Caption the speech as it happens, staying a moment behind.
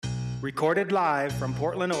Recorded live from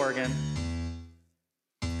Portland, Oregon,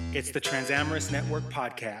 it's the Transamorous Network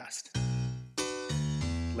Podcast.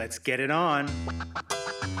 Let's get it on.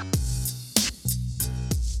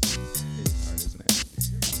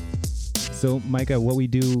 So, Micah, what we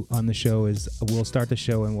do on the show is we'll start the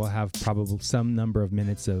show and we'll have probably some number of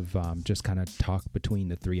minutes of just kind of talk between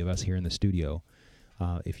the three of us here in the studio.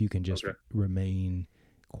 If you can just remain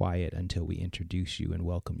quiet until we introduce you and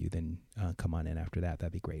welcome you, then come on in after that.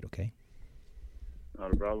 That'd be great, okay?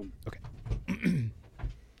 Not a problem. Okay.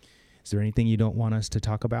 Is there anything you don't want us to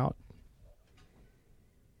talk about?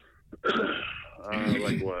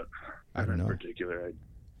 Like what? I don't know. In particular,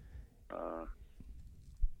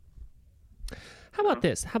 How about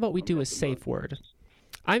this? How about we do a safe word?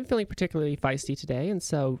 I'm feeling particularly feisty today, and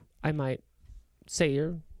so I might say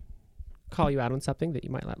or call you out on something that you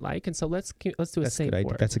might not like, and so let's do a safe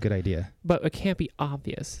word. That's a good idea. But it can't be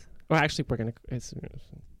obvious. Or actually,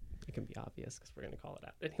 it can be obvious because we're gonna call it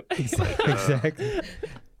out anyway. Exactly.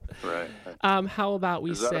 right. How about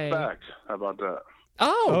we Is that say? a fact? How about that?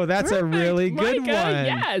 Oh, that's perfect. a really good Micah, one.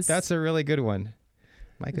 Yes, That's a really good one.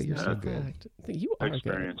 Micah, Is you're that so a good. fact? You are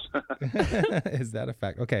Experience. good. Is that a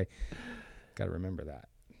fact? Okay. Got to remember that.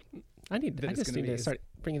 I That it's just gonna need be- to start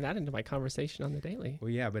bringing that into my conversation on the daily. Well,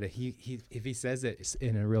 yeah, but if he says it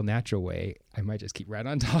in a real natural way, I might just keep right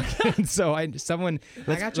on talking. So let's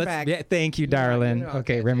got your back. Yeah, thank you, darling. you know, Okay,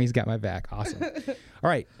 okay. Remy's got my back. Awesome. All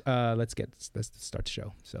right, let's start the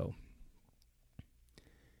show. So,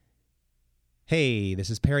 hey, this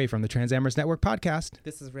is Perry from the Transamorous Network Podcast,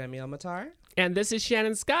 This is Remy Almatar. And this is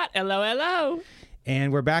Shannon Scott. Hello, hello.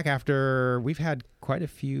 and we're back after we've had quite a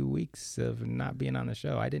few weeks of not being on the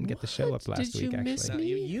show. I didn't get the show up What? last Did week, you actually. miss No, me?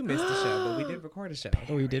 you missed the show, but we did record a show.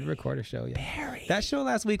 Oh, we did record a show, yeah. Perry. That show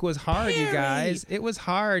last week was hard, you guys. It was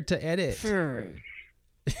hard to edit.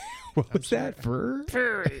 What was that? Fur?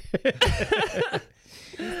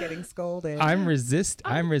 He's getting scolded. I'm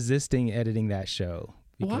resisting editing that show.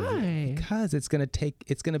 Why? Because it's gonna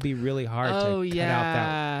be really hard to cut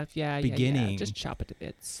out that. yeah. beginning. Just chop it to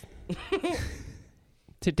bits.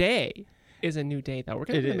 Today is a new day, though. We're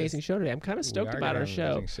gonna have It an amazing is. show today. I'm kind of stoked We are about gonna our have an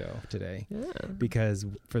show. amazing show today Yeah. because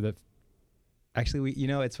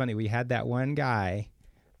it's funny. We had that one guy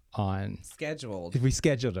on. scheduled. We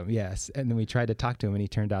scheduled him, yes, and then we tried to talk to him, and he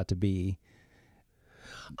turned out to be.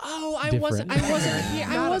 Oh, I Different. wasn't here.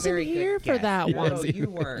 Not I a wasn't very good here for guess. that No, one. you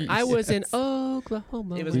weren't. I was in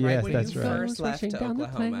Oklahoma. It was Yes, right when that's you right. first left Rushing down the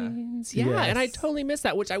Oklahoma. plains. Yeah, and I Yes. totally missed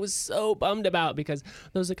that, which I was so bummed about because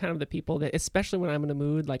those are kind of the people that, especially when I'm in a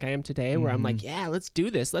mood like I am today, where I'm like, yeah, let's do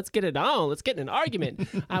this. Let's get it on. Let's get in an argument.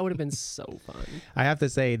 I would have been so fun. I have to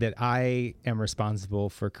say that I am responsible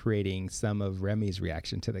for creating some of Remy's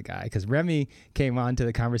reaction to the guy because Remy came on to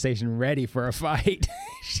the conversation ready for a fight.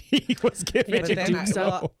 She was giving Yeah, But Did then you I, so?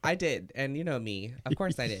 well, I did, and you know me. Of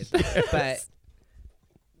course I did. But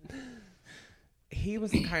he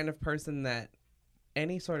was the kind of person that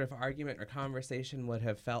any sort of argument or conversation would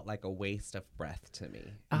have felt like a waste of breath to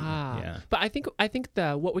me. Yeah. But I think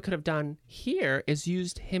what we could have done here is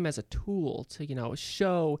used him as a tool to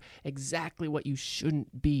show exactly what you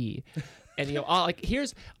shouldn't be, and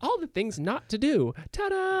here's all the things not to do.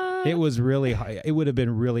 Ta-da! It was really hard. It would have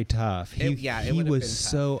been really tough. It He would have was been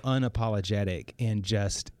so unapologetic and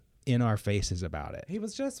just in our faces about it. He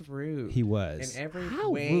was just rude. He was. in every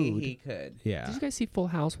How way rude. he could. Yeah. Did you guys see Full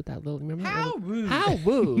House with that little? Remember that How little- rude. How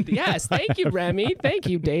rude! Yes, thank you, Remy. Thank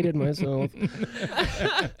you. Dated myself.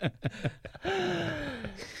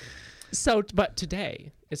 But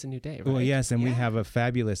today is a new day, right? Well, yes, and we Yeah. have a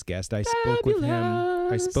fabulous guest. I spoke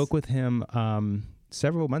with him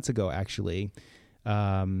several months ago, actually.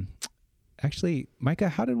 Micah,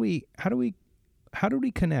 how did we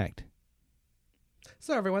connect?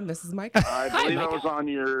 So everyone, this is Mike. I believe I Micah. was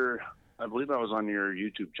on your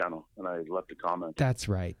YouTube channel, and I left a comment That's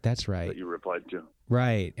right. that you replied to.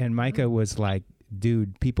 Right. And Micah was like,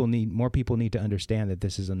 dude, more people need to understand that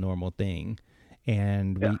this is a normal thing.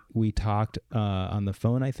 And Yeah. we talked on the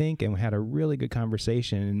phone, I think, and we had a really good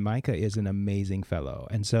conversation. And Micah is an amazing fellow.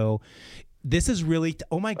 And so this is really,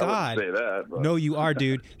 oh my I God. wouldn't say that. But No, you are,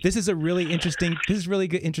 dude. This is really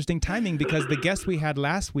good, interesting timing because the guest we had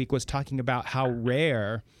last week was talking about how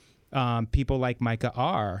rare people like Micah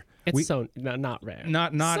are. It's not rare.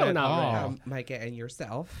 Not So at not all. rare. Micah and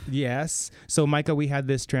yourself. Yes. So, Micah, we had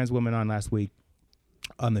this trans woman on last week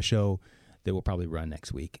on the show that will probably run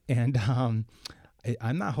next week. And I'm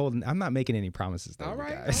not making any promises though, All you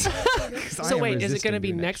right. guys. 'Cause I So am wait, is it resisting going to be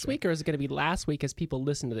doing that next show. week or is it going to be last week as people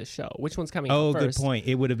listen to this show? Which one's coming Oh, out first? good point.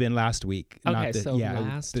 It would have been last week. Okay, not the, so yeah,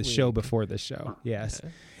 last the show week. before the show. Yes.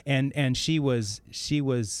 Okay. And she was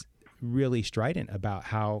really strident about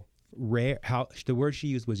how rare. How the word she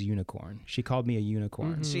used was unicorn. She called me a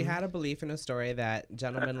unicorn. She had a belief in a story that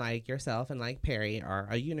gentlemen like yourself and like Perry are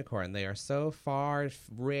a unicorn. They are so far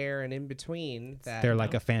rare and in between that They're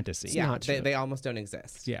like a fantasy. yeah, not true. they almost don't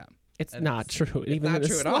exist. Yeah. It's not true. It's Even not in the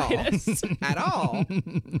true at all. slightest. At all.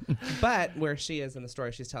 But where she is in the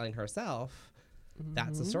story she's telling herself,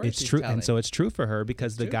 that's the story It's she's true, telling. and so it's true for her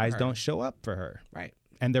because It's the true for guys her. don't show up for her, right.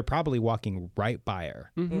 and they're probably walking right by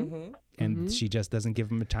her, Mm-hmm. and she just doesn't give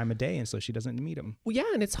them a time of day, and so she doesn't meet them. Well,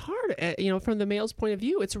 yeah, and it's hard, from the male's point of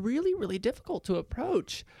view. It's really, really difficult to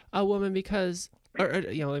approach a woman because,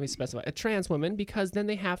 let me specify, a trans woman, because then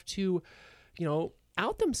they have to,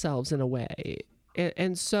 out themselves in a way.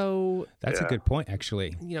 And so, That's a good point,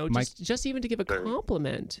 actually. Mike, just even to give a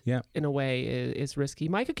compliment Yeah. in a way is risky.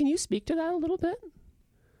 Micah, can you speak to that a little bit?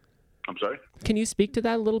 I'm sorry? Can you speak to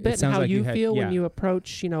that a little bit and sounds how like you you had- feel yeah. when you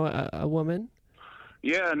approach, a woman?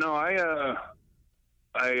 Yeah, no, I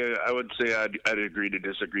would say I'd agree to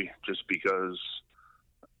disagree just because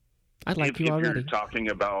I like you if already. you're talking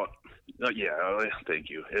about, thank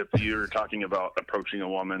you. If you're talking about approaching a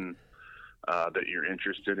woman that you're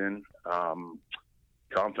interested in,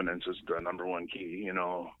 confidence is the number one key,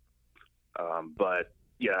 but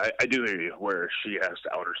yeah, I do hear you where she has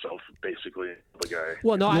to out herself, basically, the guy.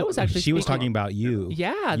 Well, no, I was actually She was speaking- talking about you.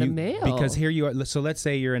 Yeah, the male. Because here you are. So let's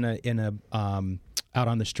say you're in a out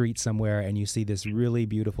on the street somewhere, and you see this really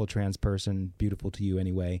beautiful trans person, beautiful to you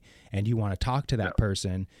anyway, and you want to talk to that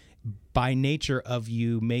person. By nature of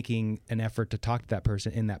you making an effort to talk to that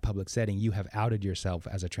person in that public setting, you have outed yourself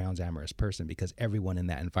as a trans amorous person because everyone in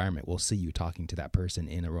that environment will see you talking to that person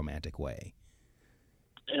in a romantic way.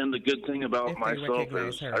 And the good thing about If they myself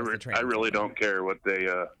recognize is her as a trans I really woman. don't care what they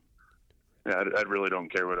I really don't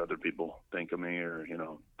care what other people think of me, or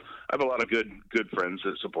I have a lot of good friends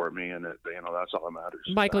that support me, and that's all that matters.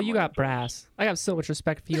 Michael, you got brass. I have so much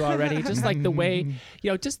respect for you already. Just like the way,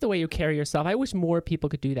 just the way you carry yourself. I wish more people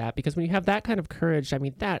could do that, because when you have that kind of courage, I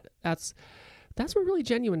mean, that's where really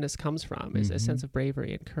genuineness comes from, is a sense of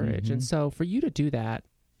bravery and courage. And so for you to do that,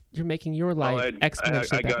 you're making your life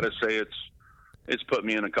exponentially I better. gotta say it's put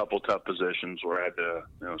me in a couple tough positions where I had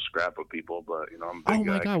to scrap with people, but I'm a big Oh guy,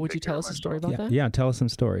 my I can God, would take you care tell of us a story myself. about that? Yeah, tell us some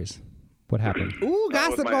stories. What happened? Ooh, With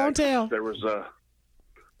gossip my on ex, tail. There was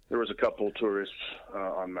a couple tourists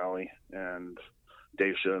on Maui, and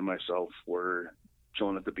Daisha and myself were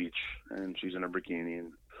chilling at the beach, and she's in a bikini,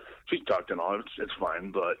 and she talked and all. It's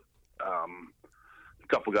fine, but a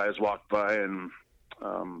couple guys walked by, and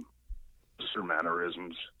just her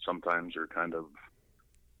mannerisms sometimes are kind of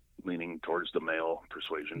leaning towards the male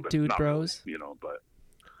persuasion, but Dude not bros. really, but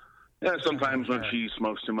yeah, sometimes when she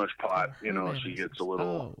smokes too much pot, she gets a little.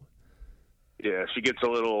 Oh. Yeah, she gets a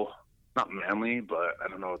little, not manly, but I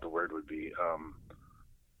don't know what the word would be.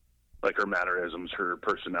 Like her mannerisms, her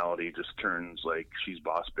personality just turns like she's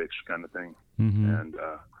boss bitch kind of thing. Mm-hmm. And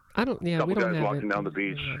I don't. Yeah, we couple don't guys have walking down the we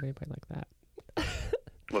don't beach. have anybody like that.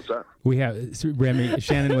 what's that? We have Remy.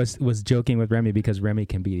 Shannon was joking with Remy because Remy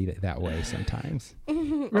can be that way sometimes.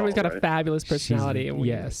 Remy's got a right. fabulous personality. and we-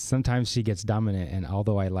 Yes, sometimes she gets dominant, and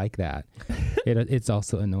although I like that, it's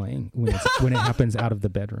also annoying when it happens out of the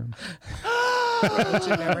bedroom. But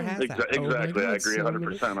you never has that. Exactly, I God, agree so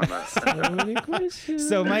 100% on that. So many questions.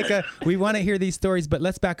 So, Micah, we want to hear these stories, but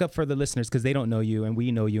let's back up for the listeners because they don't know you, and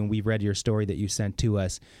we know you, and we've read your story that you sent to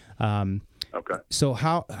us. Okay. So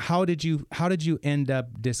how did you end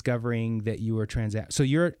up discovering that you were trans? So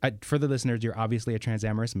you're for the listeners, you're obviously a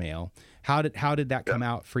transamorous male. How did that come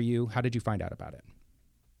out for you? How did you find out about it?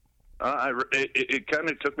 It kind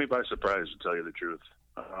of took me by surprise, to tell you the truth.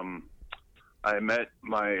 I met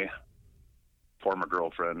my former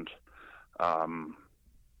girlfriend,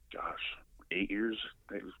 8 years,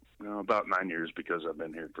 about 9 years because I've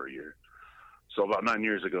been here for a year. So about 9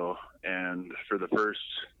 years ago, and for the first,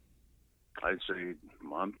 I'd say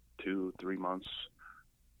month, 2-3 months,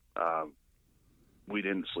 we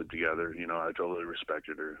didn't sleep together. I totally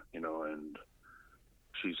respected her, and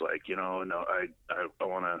she's like, no, I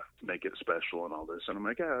want to make it special and all this. And I'm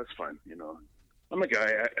like, yeah, that's fine. I'm a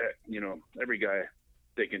guy, every guy,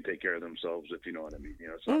 they can take care of themselves, if you know what I mean.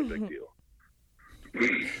 It's not a big deal.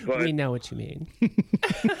 But, we know what you mean.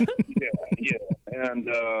 yeah. And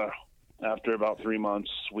after about 3 months,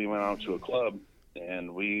 we went out to a club, and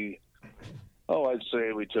I'd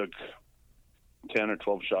say we took 10 or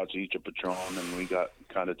 12 shots each of Patron, and we got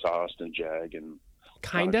kind of tossed and jag and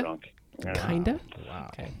Kinda? drunk. Yeah. Kinda. Wow.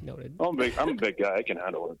 Okay, noted. I'm a big guy. I can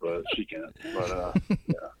handle it, but she can't. But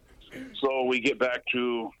yeah. So we get back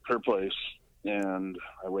to her place, and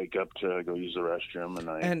I wake up to go use the restroom,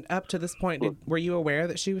 And up to this point, were you aware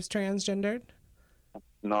that she was transgendered?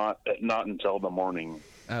 Not until the morning.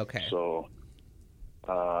 Okay. So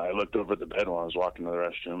I looked over at the bed while I was walking to the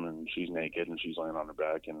restroom, and she's naked and she's laying on her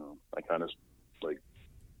back, and I kind of like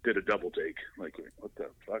did a double take, like what the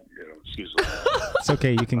fuck, excuse me. It's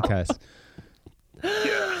okay, you can cuss.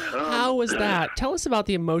 Yeah. How was that? Tell us about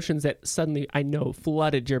the emotions that suddenly, I know,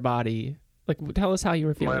 flooded your body. Like, tell us how you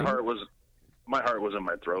were feeling. My heart was in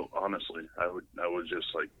my throat. Honestly, I was just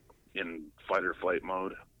like in fight or flight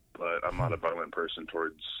mode. But I'm not a violent person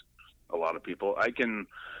towards a lot of people. I can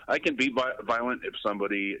be violent if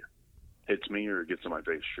somebody hits me or gets in my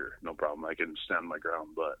face. Sure, no problem. I can stand my ground.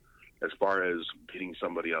 But as far as beating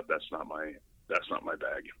somebody up, that's not my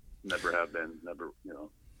bag. Never have been. Never.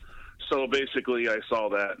 So basically, I saw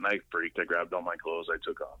that and I freaked. I grabbed all my clothes. I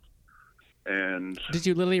took off. And did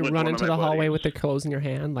you literally run into the hallway with the clothes in your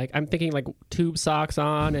hand? Like, I'm thinking like tube socks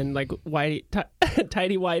on and like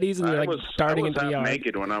tidy whities, and you're like darting into the yard. I was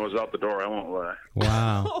naked when I was out the door. I won't lie.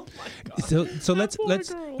 Wow. Oh my God. So let's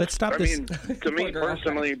stop this. I mean, to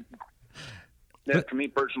me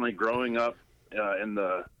personally, growing up in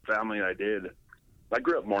the family I did, I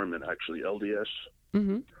grew up Mormon, actually, LDS.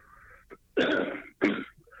 Mm-hmm.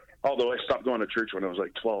 Although I stopped going to church when I was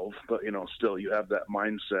like 12, but still you have that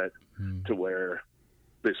mindset to where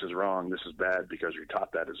this is wrong, this is bad, because you're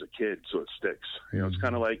taught that as a kid, so it sticks. It's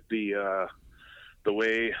kind of like the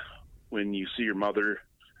way when you see your mother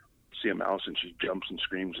see a mouse and she jumps and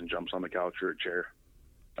screams and jumps on the couch or a chair.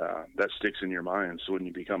 That sticks in your mind. So when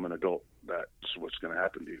you become an adult, that's what's going to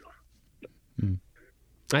happen to you.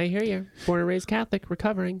 I hear you. Born and raised Catholic,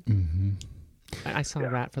 recovering. Mm-hmm. I saw a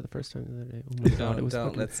rat for the first time the other day. Oh my God, it was Don't.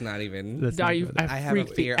 fucking... Let's not even. I have a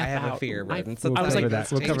fear. I have a fear. We'll cover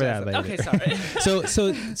that later. Okay, sorry.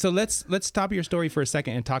 So let's stop your story for a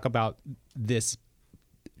second and talk about this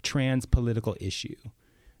trans political issue.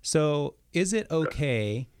 So is it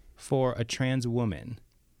okay for a trans woman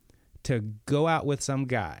to go out with some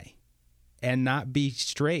guy and not be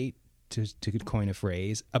straight, to coin a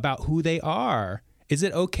phrase, about who they are? Is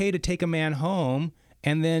it okay to take a man home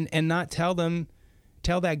and not tell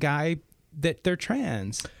that guy that they're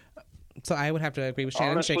trans? So I would have to agree with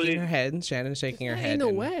Shannon. Honestly, shaking her head. Shannon shaking her head.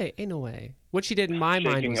 Ain't no way. What she did in my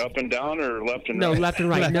mind was up and down or left and no, right? left and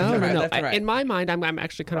right. No. Left and right. In my mind, I'm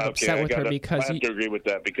actually kind of upset with her because I have to agree with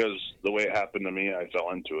that, because the way it happened to me, I fell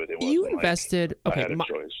into it. You invested. I Okay, had a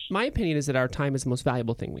choice. My opinion is that our time is the most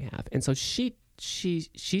valuable thing we have, and so she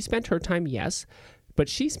spent her time, yes, but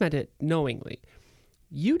she spent it knowingly.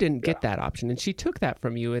 You didn't get that option, and she took that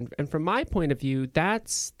from you. And from my point of view,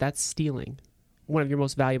 that's stealing one of your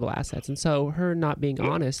most valuable assets. And so her not being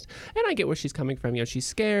honest, and I get where she's coming from. She's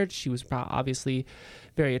scared. She was obviously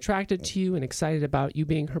very attracted to you and excited about you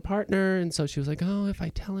being her partner. And so she was like, oh, if I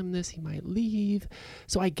tell him this, he might leave.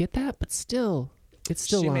 So I get that, but still, it's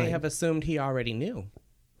still lying. She may have assumed he already knew.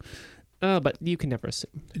 But you can never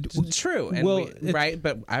assume. True. And right.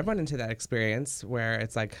 But I've run into that experience where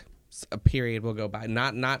it's like, a period will go by,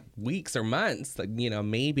 not weeks or months, like,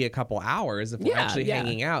 maybe a couple hours if we're actually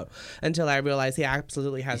hanging out, until I realize he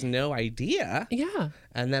absolutely has no idea. Yeah.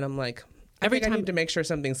 And then I'm like, I need to make sure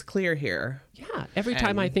something's clear here. Yeah. Every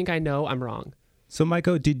time I think I know, I'm wrong. So,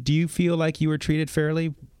 Michael, do you feel like you were treated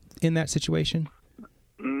fairly in that situation?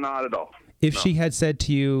 Not at all. If she had said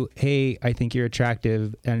to you, hey, I think you're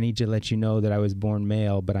attractive, and I need to let you know that I was born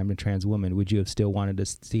male, but I'm a trans woman, would you have still wanted to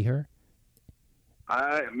see her?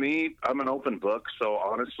 I'm an open book, so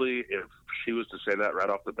honestly, if she was to say that right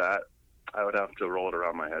off the bat, I would have to roll it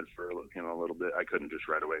around my head for a little bit. I couldn't just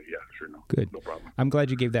right away. Yeah, sure, no. Good. No problem. I'm glad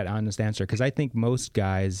you gave that honest answer, because I think most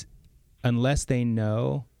guys, unless they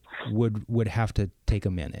know, would have to take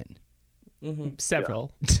a minute. Mm-hmm.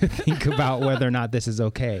 Several. To think about whether or not this is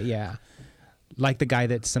okay. Yeah. Like the guy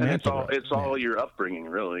that Samantha. It's all your upbringing,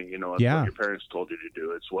 really. It's what your parents told you to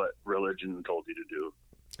do. It's what religion told you to do.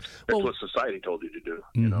 It's what society told you to do.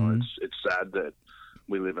 It's sad that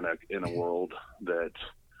we live in a world that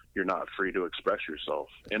you're not free to express yourself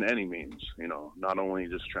in any means. Not only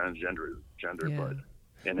just transgender, but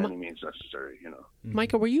in any means necessary.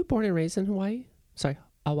 Michael, were you born and raised in Hawaii? Sorry,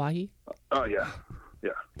 Hawaii. Oh yeah.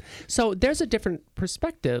 So there's a different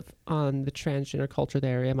perspective on the transgender culture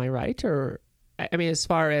there. Am I right? Or I mean, as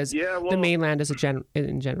far as the mainland as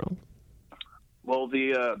in general. Well,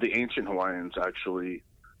 the ancient Hawaiians actually.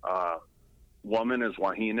 Woman is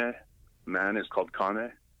wahine, man is called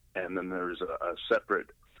kane, and then there's a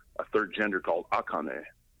third gender called akane.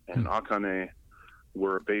 And akane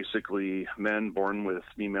were basically men born with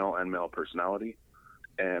female and male personality,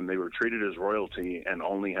 and they were treated as royalty and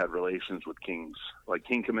only had relations with kings. Like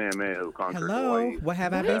King Kamehameha, who conquered Hawaii. What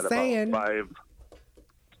have I been saying?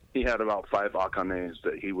 he had about 5 Akanes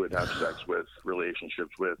that he would have sex with,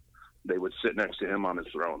 relationships with. They would sit next to him on his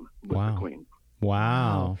throne with the queen.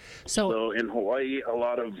 Wow. So in Hawaii, a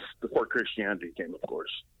lot of, before Christianity came, of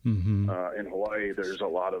course, in Hawaii, there's a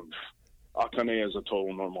lot of Akane as a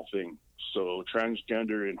total normal thing. So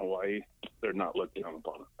transgender in Hawaii, they're not looked down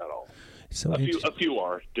upon at all. So a few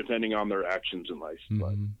are, depending on their actions in life.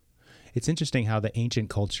 But. It's interesting how the ancient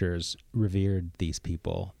cultures revered these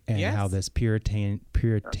people, and how this puritanical.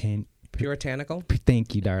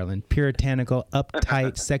 Thank you, darling. Puritanical,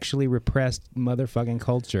 uptight, sexually repressed motherfucking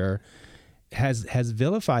culture has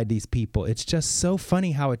vilified these people. It's just so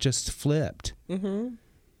funny how it just flipped.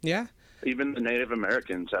 Yeah. Even the Native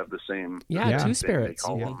Americans have the same. Yeah. Two spirits.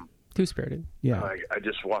 Two-spirited. Yeah. I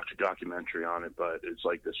just watched a documentary on it, but it's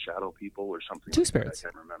like the shadow people or something. Two spirits.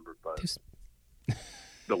 I can't remember, but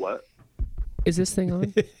the what? Is this thing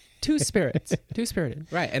on? Two spirits. Two-spirited.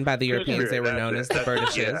 Right, and by the Europeans, they were known as the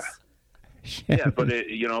Burdishes. Yeah, but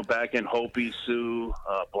back in Hopi, Sioux,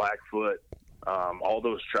 Blackfoot, all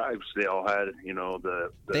those tribes, they all had,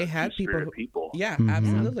 they had people. Yeah,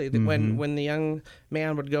 absolutely. When the young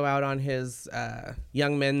man would go out on his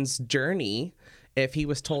young men's journey, if he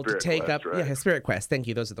was told to take up his spirit quest, thank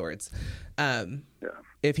you, those are the words.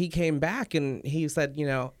 If he came back and he said,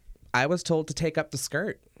 I was told to take up the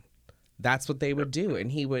skirt, that's what they would do,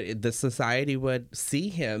 and the society would see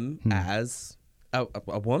him as a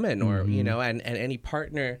woman, or and any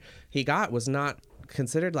partner he got was not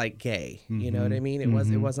considered like gay. You know what I mean? It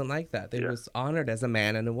wasn't like that. It was honored as a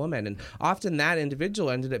man and a woman, and often that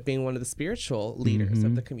individual ended up being one of the spiritual leaders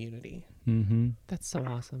of the community. That's so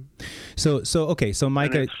awesome. So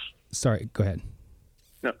Micah, sorry, go ahead.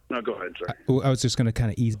 No, go ahead. Sorry. I was just going to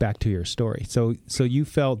kind of ease back to your story. So you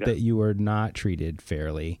felt that you were not treated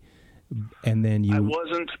fairly, and then I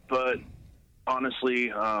wasn't, but honestly,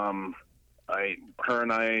 her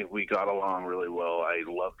and I, we got along really well. I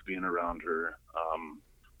loved being around her.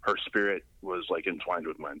 Her spirit was like entwined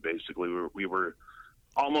with mine. Basically, we were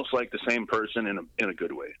almost like the same person in a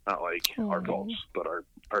good way. Not like our faults, but our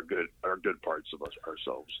good parts of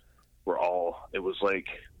ourselves. It was like,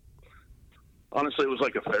 honestly, it was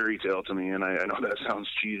like a fairy tale to me. And I know that sounds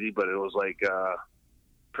cheesy, but it was like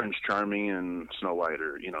Prince Charming and Snow White,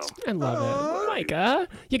 or I love it, Micah.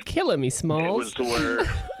 You're killing me, Smalls. It was to where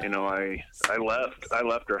I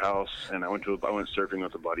left her house and I went surfing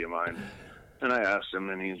with a buddy of mine, and I asked him,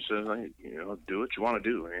 and he says, do what you want to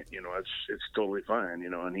do. It's totally fine.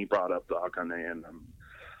 And he brought up the Akane, and I'm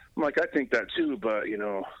like, I think that too, but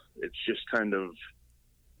it's just kind of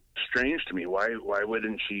strange to me. Why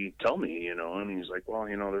wouldn't she tell me? And he's like, well,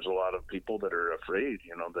 there's a lot of people that are afraid,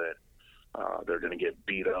 that they're going to get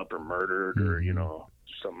beat up or murdered or,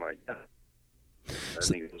 something like that.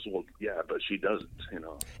 And he goes, well, yeah, but she doesn't,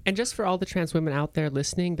 And just for all the trans women out there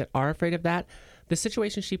listening that are afraid of that, the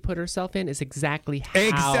situation she put herself in is exactly how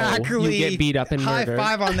you get beat up and murdered.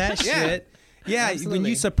 High five on that shit. Yeah, absolutely. When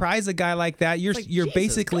you surprise a guy like that, you're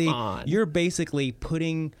basically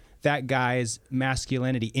putting that guy's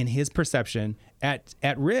masculinity in his perception at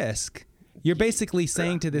risk. You're basically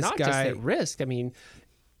saying to this guy, not just at risk. I mean,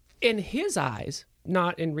 in his eyes,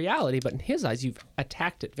 not in reality, but in his eyes, you've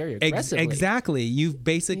attacked it very aggressively. Exactly. You've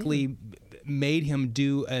basically made him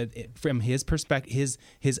do, from his perspective,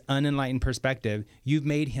 his unenlightened perspective, you've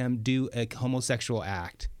made him do a homosexual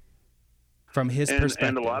act from his perspective.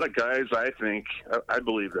 And a lot of guys, I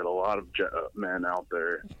believe that a lot of men out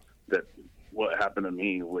there, that what happened to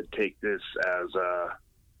me would take this as a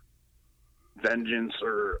vengeance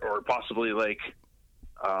or possibly like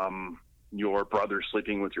your brother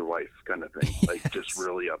sleeping with your wife kind of thing. Like just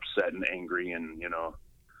really upset and angry, and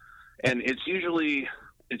and it's usually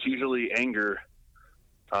anger.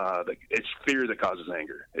 It's fear that causes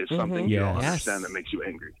anger. It's something you don't understand that makes you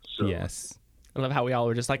angry. So yes. I love how we all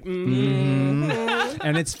were just like,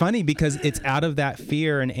 And it's funny because it's out of that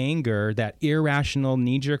fear and anger, that irrational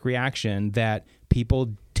knee-jerk reaction, that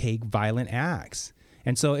people take violent acts.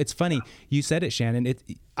 And so it's funny. You said it, Shannon.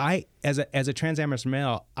 As a transamorous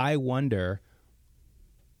male, I wonder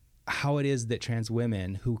how it is that trans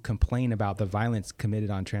women who complain about the violence committed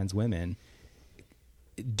on trans women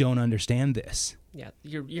don't understand this. Yeah,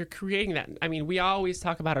 you're creating that. I mean, we always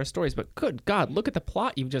talk about our stories, but good God, look at the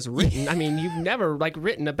plot you've just written. I mean, you've never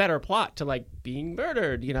written a better plot to being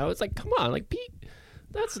murdered. It's like, come on, Pete,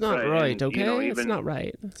 that's not right. Okay, it's not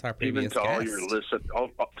right. It's our previous even to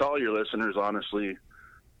all your listeners, honestly,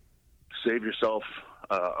 save yourself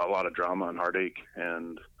a lot of drama and heartache.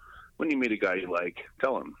 And when you meet a guy you like,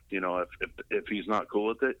 tell him. If he's not cool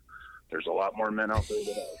with it, There's a lot more men out there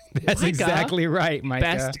than us. That's exactly right, Micah.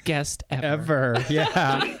 Best guest ever.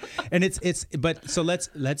 Yeah. And but so let's,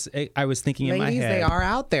 I was thinking in my head. They are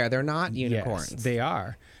out there. They're not unicorns. Yes, they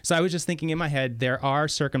are. So I was just thinking in my head, there are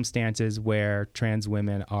circumstances where trans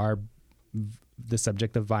women are the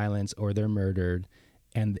subject of violence or they're murdered,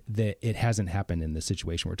 and that it hasn't happened in the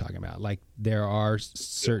situation we're talking about. Like there are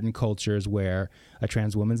certain cultures where a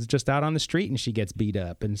trans woman's just out on the street and she gets beat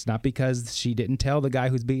up, and it's not because she didn't tell the guy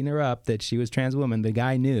who's beating her up that she was trans woman. The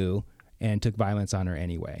guy knew and took violence on her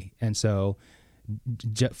anyway. And so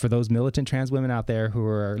for those militant trans women out there who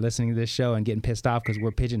are listening to this show and getting pissed off because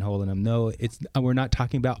we're pigeonholing them, no, we're not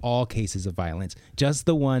talking about all cases of violence, just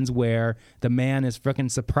the ones where the man is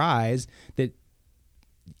freaking surprised that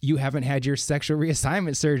you haven't had your sexual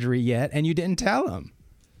reassignment surgery yet and you didn't tell him.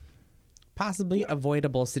 Possibly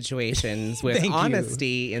avoidable situations with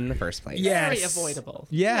honesty in the first place. Yes. Very avoidable.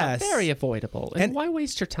 Yes. Yeah, very avoidable. And why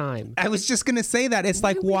waste your time? I was just going to say that. It's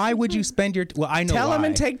like, why would you spend your... Well, I know Tell why. him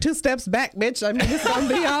and take 2 steps back, bitch. I mean, it's going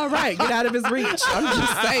to be all right. Get out of his reach. I'm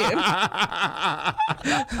just saying.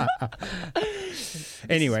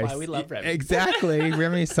 Anyways, why we love Remy. Exactly.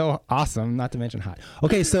 Remy's so awesome, not to mention hot.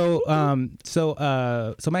 Okay, so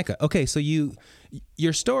Micah, okay, so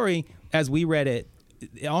your story, as we read it,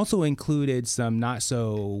 also included some not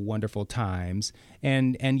so wonderful times,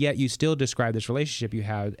 and yet you still describe this relationship you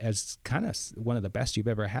had as kind of one of the best you've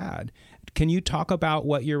ever had. Can you talk about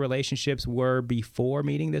what your relationships were before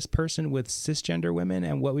meeting this person with cisgender women,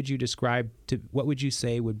 and what would you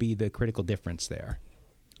say would be the critical difference there?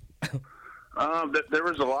 There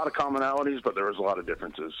was a lot of commonalities, but there was a lot of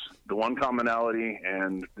differences. The one commonality,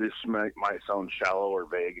 and this might sound shallow or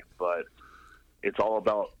vague, but it's all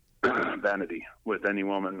about vanity with any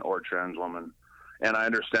woman or trans woman. And I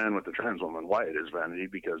understand with the trans woman why it is vanity,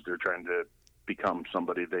 because they're trying to become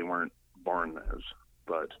somebody they weren't born as.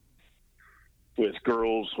 But with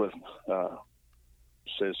girls, with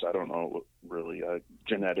cis, I don't know, really,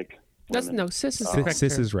 genetic women. No, cis is correct.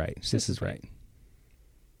 Cis is right. Cis is right.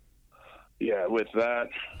 Yeah, with that,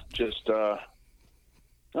 just I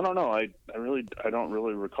don't know. I don't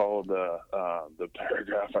really recall the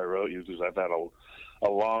paragraph I wrote you, because I've had a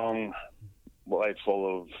long life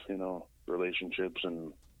full of relationships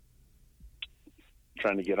and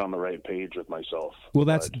trying to get on the right page with myself. Well,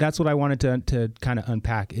 that's what I wanted to kind of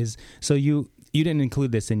unpack is, so you didn't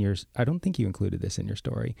include this in your, I don't think you included this in your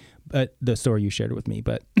story, but the story you shared with me,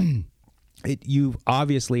 but you've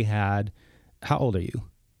obviously had, how old are you?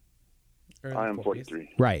 I am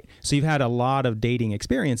 43. Right. So you've had a lot of dating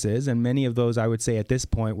experiences, and many of those, I would say at this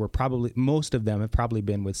point, most of them have probably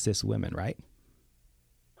been with cis women, right?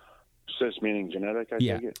 Cis meaning genetic, I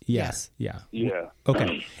take it? Yes. Yeah. Yeah.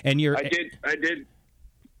 Okay. And I did.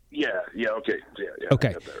 Yeah. Okay. Yeah.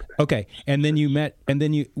 Okay. Okay. And then you met, and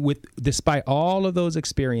then despite all of those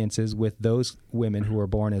experiences with those women who were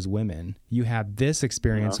born as women, you had this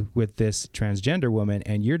experience with this transgender woman,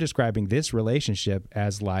 and you're describing this relationship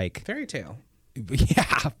as like fairy tale.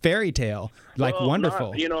 Yeah, fairy tale, like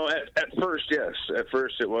wonderful. Not, at first, yes. At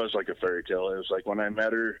first, it was like a fairy tale. It was like when I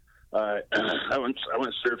met her, I went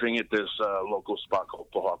surfing at this local spot called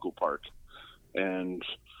Pohaku Park, and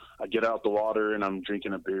I get out the water and I'm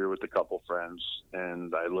drinking a beer with a couple friends,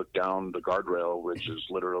 and I look down the guardrail, which is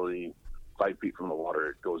literally 5 feet from the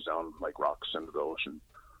water. It goes down like rocks into the ocean.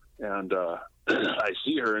 And I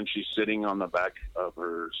see her, and she's sitting on the back of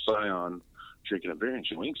her Scion drinking a beer, and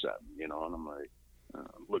she winks at me, and I'm like,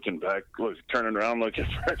 looking back, turning around, looking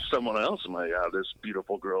for someone else. I'm like, this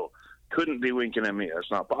beautiful girl couldn't be winking at me.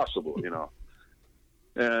 That's not possible,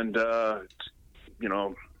 And,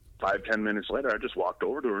 5-10 minutes later, I just walked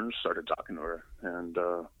over to her and started talking to her, and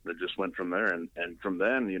it just went from there. And from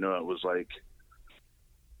then, it was like,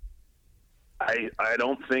 I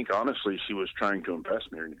don't think, honestly, she was trying to impress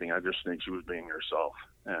me or anything. I just think she was being herself,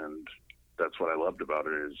 and that's what I loved about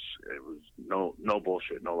her. Is it was no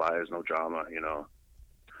bullshit, no lies, no drama.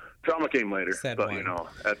 Drama came later, at the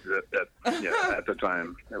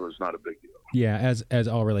time, it was not a big deal. Yeah, as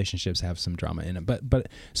all relationships have some drama in it, but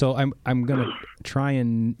so I'm gonna try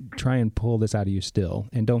and pull this out of you still,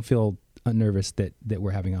 and don't feel nervous that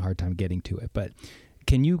we're having a hard time getting to it. But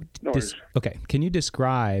can you can you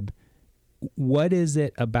describe what is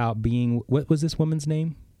it about being? What was this woman's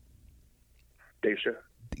name? Daisha.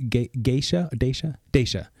 Daisha.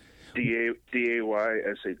 Daysha.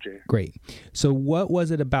 Great. So what was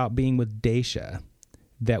it about being with Daisha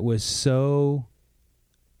that was so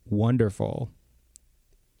wonderful?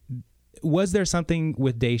 Was there something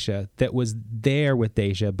with Daisha that was there with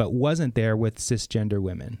Daisha but wasn't there with cisgender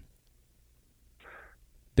women?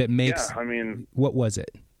 That makes... Yeah, I mean... What was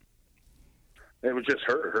it? It was just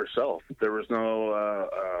her herself. There was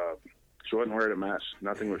no. She wasn't wearing a mask.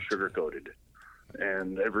 Nothing was sugar-coated.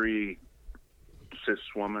 And every cis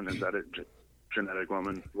woman, is that a genetic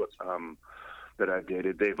woman, that I've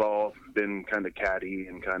dated, they've all been kind of catty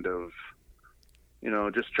and kind of,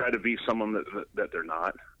 just try to be someone that they're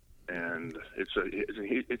not. And it's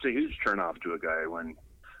a huge turnoff to a guy when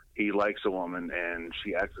he likes a woman and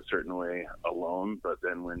she acts a certain way alone, but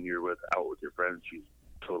then when you're out with your friends, she's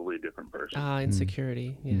a totally different person.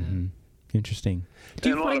 Insecurity. Yeah. Mm-hmm. Interesting.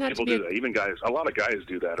 And a lot of people do that. Even guys, a lot of guys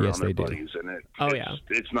do that around their buddies, and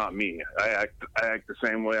it's not me. I act the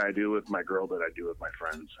same way I do with my girl that I do with my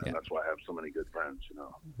friends, and that's why I have so many good friends.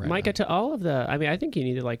 Right. Micah, to all of I think you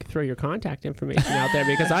need to throw your contact information out there,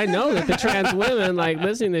 because I know that the trans women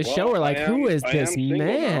listening to this show are who is this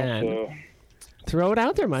man? Now, so. Throw it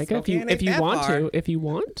out there, Micah, if you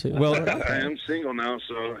want to. Well, I am single now,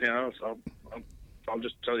 so I'll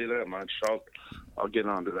just tell you that much. I'll get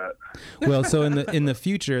on to that. Well, so in the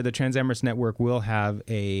future, the Transamorous Network will have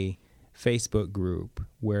a Facebook group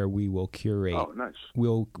where we will curate. Oh, nice.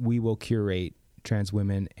 We will curate trans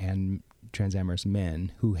women and transamorous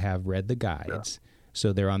men who have read the guides,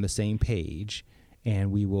 so they're on the same page,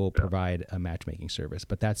 and we will provide a matchmaking service.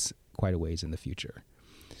 But that's quite a ways in the future.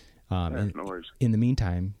 No worries. In the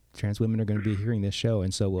meantime, trans women are going to be hearing this show,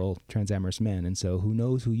 and so will transamorous men. And so who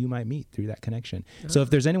knows who you might meet through that connection. So if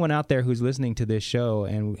there's anyone out there who's listening to this show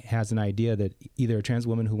and has an idea that either a trans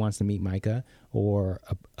woman who wants to meet Micah, or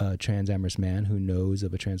a transamorous man who knows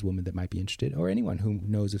of a trans woman that might be interested, or anyone who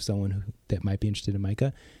knows of someone that might be interested in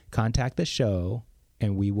Micah, contact the show,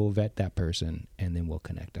 and we will vet that person, and then we'll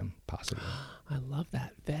connect them, possibly. I love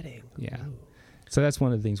that, vetting. Yeah. Ooh. So that's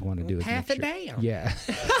one of the things we want to do. Pass it down. Yeah,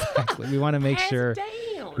 exactly. We want to make sure.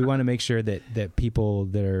 We want to make sure that people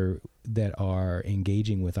that are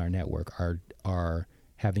engaging with our network are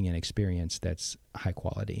having an experience that's high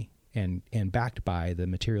quality and backed by the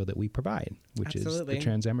material that we provide, which is the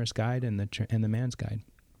Transamorous Guide and the Man's Guide.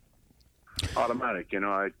 Automatic,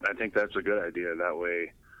 I think that's a good idea. That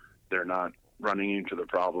way, they're not running into the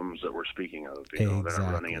problems that we're speaking of. They're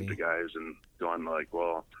not running into guys and going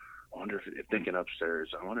well, I wonder if thinking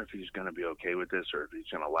upstairs, I wonder if he's going to be okay with this, or if he's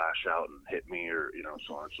going to lash out and hit me, or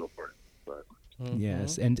so on and so forth. But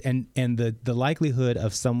yes, and the likelihood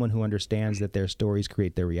of someone who understands that their stories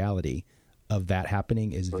create their reality of that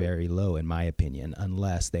happening is very low, in my opinion,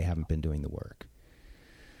 unless they haven't been doing the work.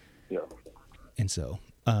 Yeah. And so,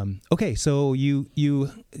 okay, so you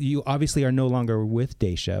obviously are no longer with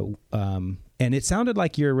Daisha, and it sounded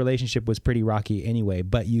like your relationship was pretty rocky anyway,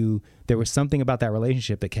 but there was something about that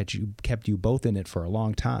relationship that kept you both in it for a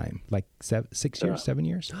long time, like 7 years? 7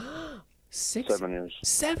 years? 7 years.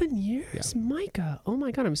 7 years? Yeah. Micah, oh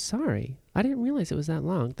my God, I'm sorry. I didn't realize it was that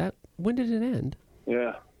long. When did it end?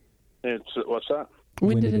 Yeah. What's that?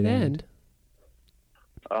 When did it end?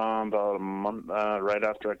 About a month, right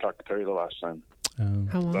after I talked to Terry the last time.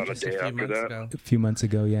 How long? About a day after that. A few months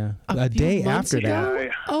ago, yeah. A day after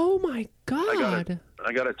that. Oh my God!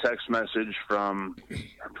 I got a text message from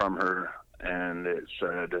her, and it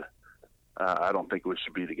said, "I don't think we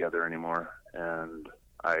should be together anymore." And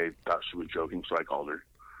I thought she was joking, so I called her,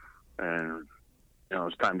 and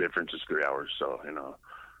it's time difference is 3 hours, so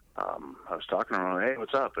I was talking to her, hey,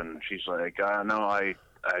 what's up? And she's like, no, I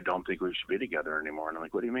don't think we should be together anymore. And I'm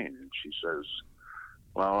like, what do you mean? And she says,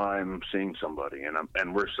 well, I'm seeing somebody,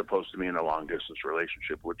 and we're supposed to be in a long distance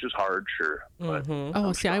relationship, which is hard, sure. But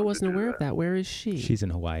I wasn't aware of that. Where is she? She's in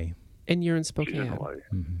Hawaii. And you're in Spokane. She's in Hawaii.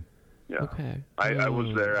 Mm-hmm. Yeah. Okay. I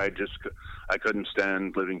was there. I couldn't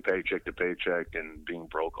stand living paycheck to paycheck and being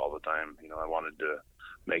broke all the time. I wanted to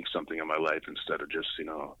make something of my life instead of just,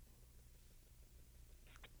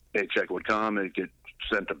 paycheck would come, it'd get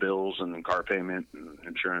sent to bills and car payment and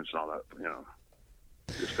insurance and all that,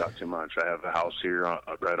 Just got too much. I have a house here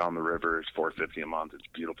right on the river. It's $450 a month. It's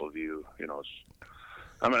a beautiful view.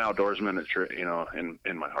 I'm an outdoorsman,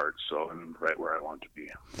 in my heart, so I'm right where I want to be.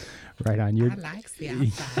 Right on. I like the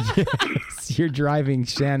outside. Yes, you're driving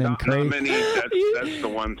Shannon crazy. That's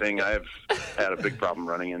the one thing I've had a big problem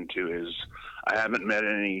running into is I haven't met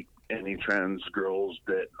any trans girls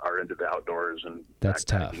that are into the outdoors and that's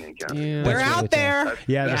tough. And yeah. We're out there.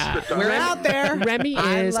 We're out there. Remy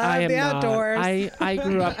is. I am the outdoors. I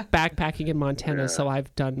grew up backpacking in Montana, so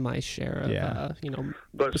I've done my share of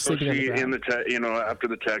But so sleeping she on the ground. after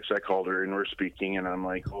the text, I called her and we're speaking, and I'm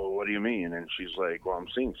like, well, what do you mean? And she's like, well, I'm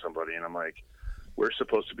seeing somebody, and I'm like, we're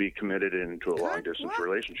supposed to be committed into a long distance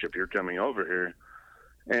relationship. You're coming over here,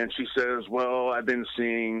 and she says, well, I've been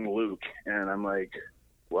seeing Luke, and I'm like,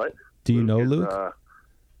 what? Do you know Luke?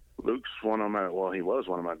 Luke's he was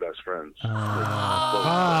one of my best friends. Oh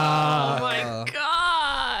my God!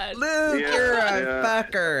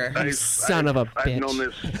 sucker. Son of a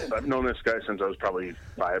bitch. I've known this guy since I was probably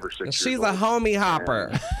 5 or 6 years She's old. a homie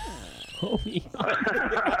hopper.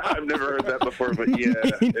 I've never heard that before, but yeah.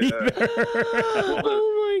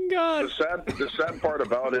 Well, Oh my God. The sad part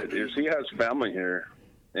about it is he has family here,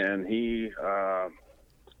 and he, I'm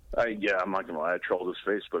not gonna lie, I trolled his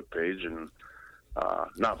Facebook page, and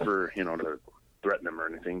not for to threaten him or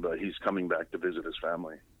anything, but he's coming back to visit his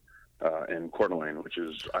family in Coeur d'Alene, which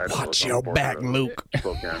is Idaho. Watch your back, Luke.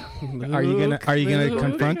 Spokane. Are you gonna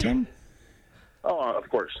confront him? Oh, of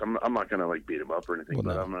course. I'm not gonna beat him up or anything,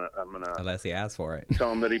 but I'm gonna Unless he asks for it.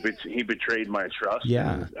 tell him that he betrayed my trust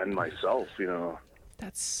and myself.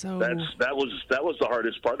 That's so. That was the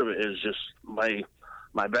hardest part of it. Is just my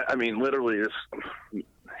I mean, literally,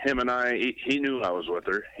 him and I. He knew I was with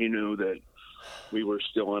her. He knew that we were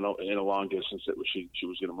still in a long distance. That she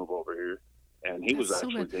was going to move over here, and he was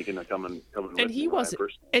actually thinking of coming. And he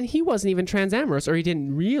wasn't even transamorous, or he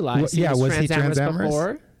didn't realize. Was he transamorous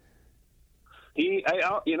before?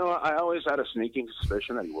 I always had a sneaking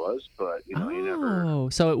suspicion that he was, but he never. Oh,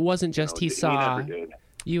 so it wasn't just he saw he never did.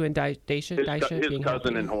 You and Daisha. His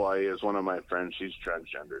cousin in Hawaii is one of my friends. She's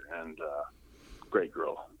transgender and great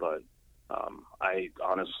girl, but I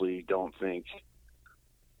honestly don't think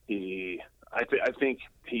he. I think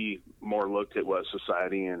he more looked at what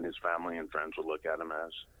society and his family and friends would look at him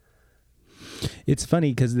as. It's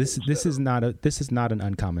funny because this is not an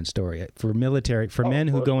uncommon story for men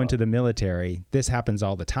who go into the military. This happens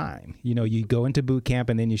all the time. You go into boot camp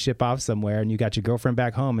and then you ship off somewhere and you got your girlfriend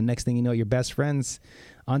back home, and next thing you know, your best friend's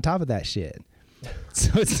on top of that shit.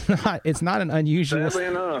 So it's not an unusual. Sadly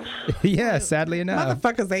enough. Yeah, sadly enough.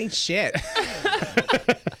 Motherfuckers ain't shit.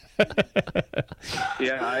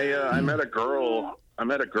 Yeah, I met a girl.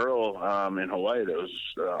 in Hawaii that was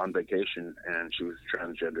on vacation, and she was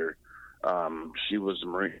transgender. She was a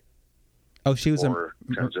Marine. Oh, she was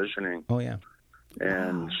transitioning. Oh, yeah.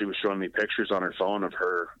 And she was showing me pictures on her phone of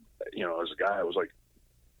her, as a guy. I was like,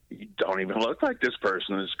 "You don't even look like this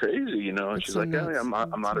person. It's crazy, And she's like, "Yeah, I'm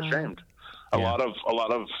not ashamed." A lot of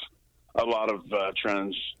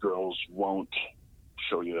trans girls won't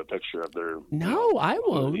show you a picture of their. No, I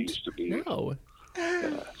won't. They used to be. No.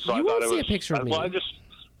 Yeah. So you won't see a picture of me. Well, I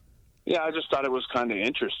just thought it was kind of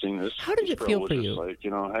interesting. How did it feel for you? Like,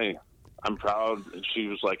 hey, I'm proud. And she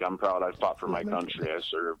was like, "I'm proud. I fought for my country." I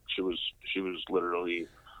served. She was literally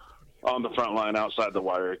on the front line outside the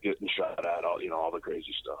wire, getting shot at. All the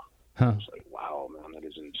crazy stuff. Huh. I was like, "Wow, man, that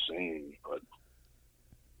is insane." But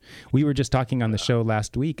we were just talking on the show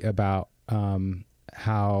last week about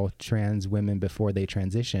how trans women before they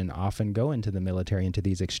transition often go into the military, into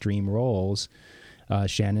these extreme roles.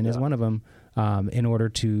 Shannon is one of them. In order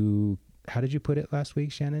to, how did you put it last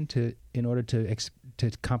week, Shannon? In order to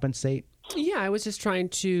compensate. Yeah, I was just trying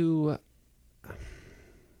to.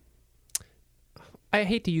 I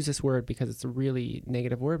hate to use this word because it's a really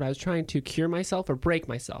negative word, but I was trying to cure myself or break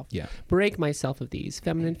myself. Yeah. Break myself of these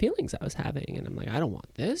feminine feelings I was having. And I'm like, I don't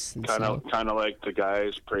want this. Kind of like the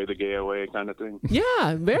guys pray the gay away kind of thing.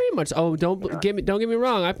 Yeah, very much. Oh, don't get me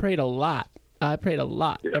wrong. I prayed a lot.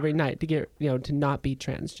 Every night to get, to not be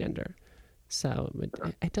transgender. So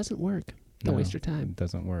it doesn't work. Don't waste your time. It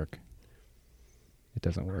doesn't work.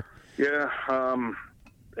 Yeah.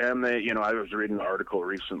 And I was reading an article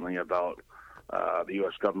recently about the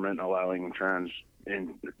U.S. government allowing trans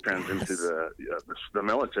into the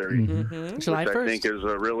military, which July 1st. I think is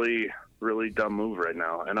a really, really dumb move right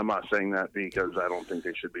now. And I'm not saying that because I don't think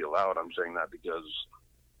they should be allowed. I'm saying that because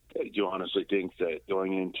do you honestly think that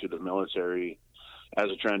going into the military as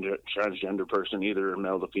a transgender person, either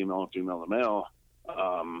male to female or female to male,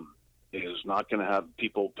 is not going to have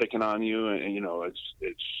people picking on you? And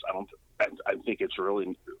I think it's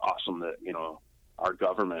really awesome that our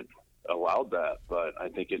government allowed that, but I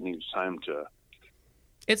think it needs time to.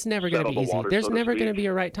 It's never going to be easy. There's never going to be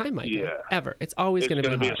a right time, Mike. Yeah. Ever. It's always going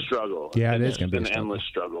to be a struggle. Yeah, it is going to be an endless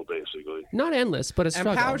struggle, basically. Not endless, but a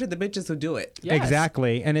struggle. And power to the bitches who do it. Yes.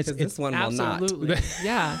 Exactly, and it's this one will not. Absolutely.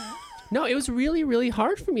 Yeah. No, it was really, really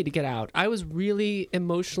hard for me to get out. I was really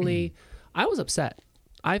emotionally. I was upset.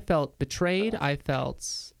 I felt betrayed. I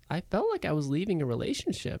felt like I was leaving a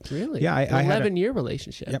relationship, really. Yeah, an 11-year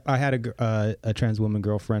relationship. Yep, I had a trans woman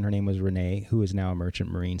girlfriend. Her name was Renee, who is now a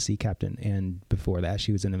merchant marine sea captain. And before that,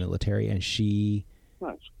 she was in the military. And she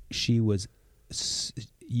was,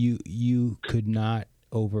 you could not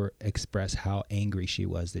over express how angry she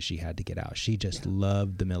was that she had to get out. She just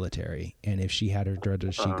loved the military. And if she had her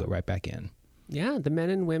druthers, she'd go right back in. Yeah, the men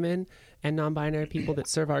and women and non-binary people that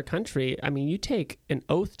serve our country. I mean, you take an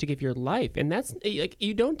oath to give your life, and that's like,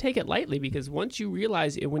 you don't take it lightly, because once you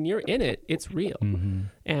realize it, when you're in it, it's real. Mm-hmm.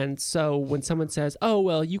 And so when someone says, "Oh,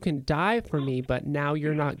 well, you can die for me, but now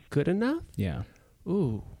you're not good enough," yeah,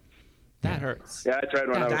 ooh, that hurts. Yeah, I tried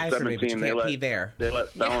when I was 17. They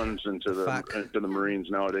let felons into the Marines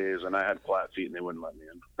nowadays, and I had flat feet, and they wouldn't let me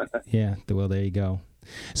in. yeah. Well, there you go.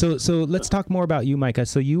 So let's talk more about you, Micah.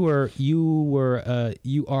 So you are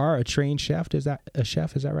a trained chef. Is that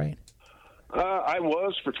right? I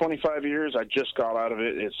was for 25 years. I just got out of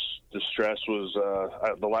it. The stress was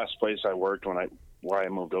the last place I worked where I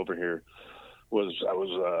moved over here was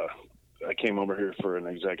I came over here for an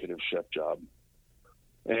executive chef job,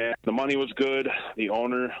 and the money was good. The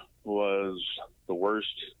owner was the worst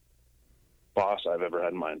boss I've ever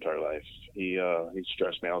had in my entire life. He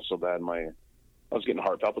stressed me out so bad. I was getting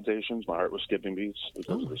heart palpitations. My heart was skipping beats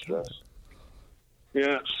because of the stress.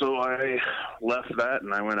 Yeah, so I left that,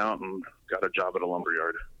 and I went out and got a job at a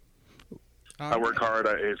lumberyard. I work hard.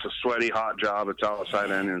 It's a sweaty, hot job. It's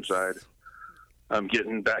outside and inside. I'm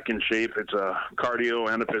getting back in shape. It's a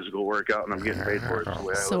cardio and a physical workout, and I'm getting paid for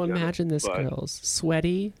it. So imagine this, girls.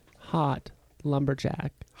 Sweaty, hot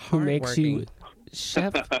lumberjack who makes you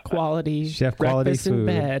chef quality breakfast food in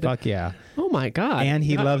bed. Fuck yeah. Oh my God. And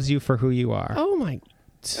he loves you for who you are. Oh my.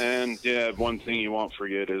 And yeah, one thing you won't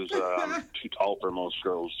forget is I'm too tall for most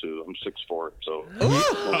girls too. I'm 6'4", so.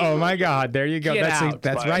 Oh my God! There you go.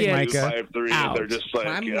 That's right, Micah. 5'3", they're just like,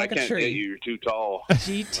 I'm I can't get you. You're too tall.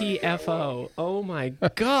 GTFO. Oh my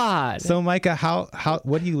God. So Micah, how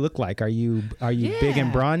what do you look like? Are you big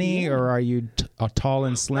and brawny, or are you tall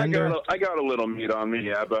and slender? I got a little meat on me,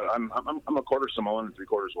 yeah, but I'm a quarter Samoan and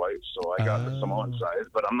 3/4 white, so I got the Samoan size,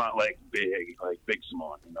 but I'm not like big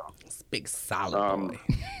Samoan, you know. It's big solid boy.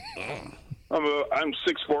 I'm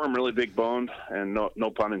 6'4", I'm really big boned, and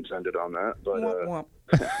no pun intended on that. But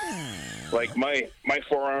like my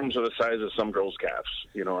forearms are the size of some girls' calves,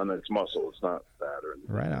 you know, and it's muscle. It's not fat or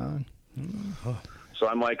anything. Right on. So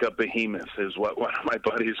I'm like a behemoth, is what one of my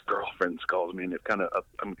buddy's girlfriends calls me, and it kind of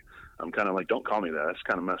I'm kind of like, don't call me that. It's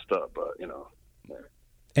kind of messed up, but you know.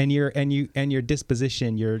 And your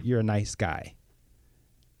disposition, you're a nice guy.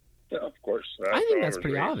 Yeah, of course. I think that's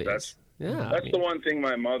pretty obvious. That's the one thing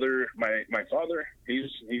my father,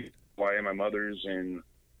 he's why my mother's in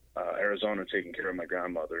Arizona taking care of my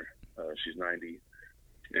grandmother. She's 90,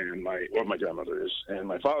 and my grandmother is, and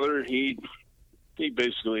my father, he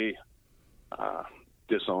basically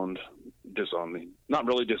disowned me. Not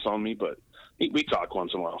really disowned me, but we talk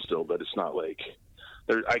once in a while still, but it's not like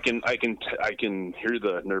I can hear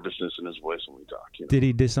the nervousness in his voice when we talk. You know? Did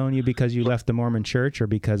he disown you because you left the Mormon church, or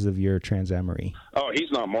because of your transamory? Oh,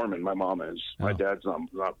 he's not Mormon. My mom is. Oh. My dad's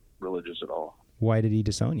not religious at all. Why did he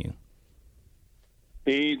disown you?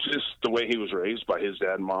 He just, the way he was raised by his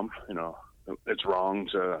dad and mom. You know, it's wrong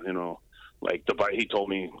to, you know, like he told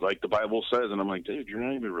me, like the Bible says, and I'm like, dude, you're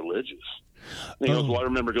not even religious. And he goes, well, I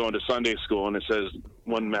remember going to Sunday school, and it says,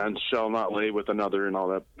 one man shall not lay with another, and all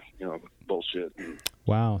that, you know, bullshit.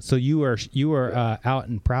 Wow. So you were out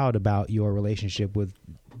and proud about your relationship with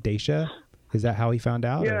Daisha? Is that how he found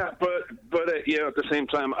out? Yeah, but yeah, at the same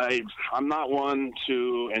time, I'm not one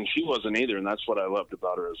to, and she wasn't either, and that's what I loved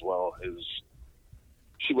about her as well, is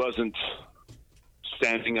she wasn't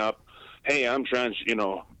standing up, hey, I'm trans, you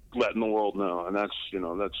know, letting the world know, and that's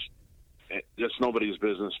nobody's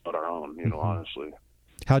business but our own, you know. Honestly.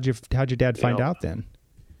 How'd your dad find out then?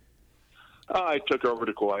 I took her over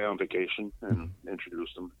to Kauai on vacation and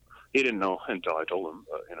introduced him. He didn't know until I told him,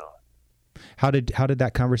 but you know. How did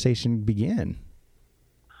that conversation begin?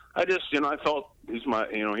 I just, you know, I felt he's my,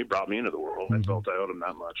 you know, he brought me into the world. I felt I owed him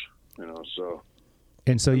that much, you know. So.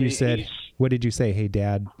 And so you said, what did you say? Hey,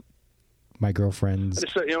 Dad, my girlfriend's. I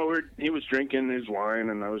just said, you know, he was drinking his wine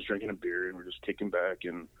and I was drinking a beer, and we're just kicking back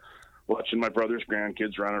and watching my brother's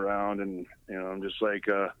grandkids run around, and you know, I'm just like,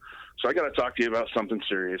 so I got to talk to you about something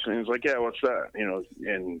serious. And he's like, yeah, what's that? You know,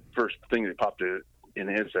 and first thing that popped in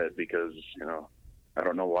his head, because you know, I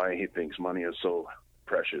don't know why he thinks money is so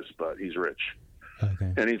precious, but he's rich.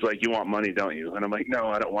 Okay. And he's like, you want money, don't you? And I'm like, no,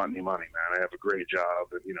 I don't want any money, man. I have a great job,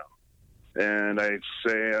 and you know. And I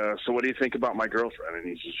say, so what do you think about my girlfriend? And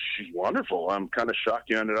he says, she's wonderful. I'm kind of shocked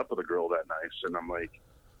you ended up with a girl that nice. And I'm like,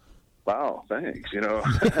 wow, thanks, you know.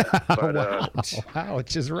 But, wow,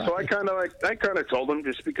 it's just right. So I kind of told him,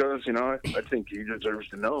 just because, you know, I think he deserves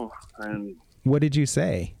to know. And what did you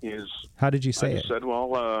say? How did you say it? I said,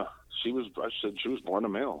 well, I said she was born a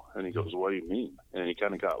male. And he goes, what do you mean? And he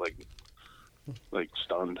kind of got like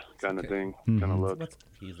stunned kind of thing, kind of look. What's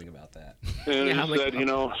confusing about that? And he said, you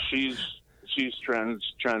know, she's she's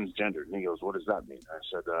transgender. And he goes, what does that mean? I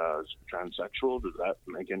said, transsexual. Does that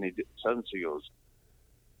make any sense? He goes,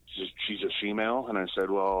 she's a female. And I said,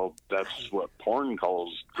 well, that's what porn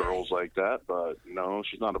calls girls like that. But no,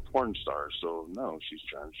 she's not a porn star. So no, she's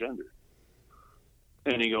transgender.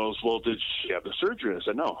 And he goes, well, did she have the surgery? I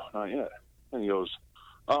said, no, not yet. And he goes,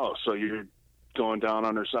 oh, so you're going down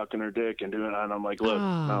on her, sucking her dick and doing that? And I'm like, look,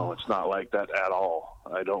 no, it's not like that at all.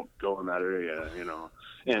 I don't go in that area, you know.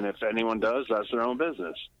 And if anyone does, that's their own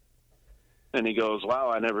business. And he goes, wow,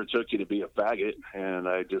 I never took you to be a faggot. And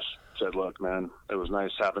I just said, look, man, it was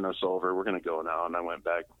nice having us over. We're going to go now. And I went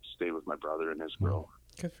back, stayed with my brother and his girl.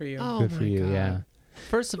 Good for you. Oh, good for you, yeah.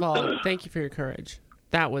 First of all, thank you for your courage.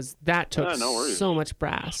 That took so much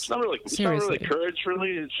brass. It's not really courage,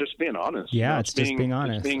 really. It's just being honest. Yeah, it's just being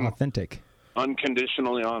honest, authentic.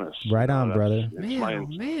 Unconditionally honest. Right on, brother.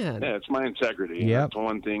 Man. Yeah, it's my integrity. Yep. That's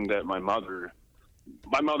one thing that my mother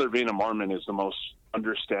being a Mormon is the most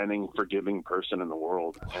understanding, forgiving person in the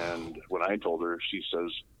world. And when I told her, she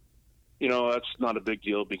says, you know, that's not a big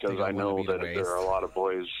deal because I know that there are a lot of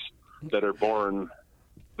boys that are born,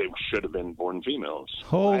 they should have been born females.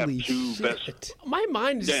 Holy shit. My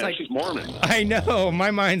mind is just like... she's Mormon. I know. My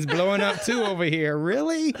mind's blowing up too over here.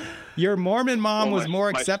 Really? Your Mormon mom was more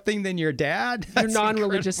accepting than your dad? Your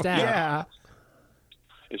non-religious dad. Yeah.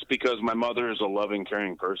 It's because my mother is a loving,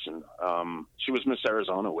 caring person. She was Miss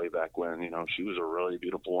Arizona way back when. You know, she was a really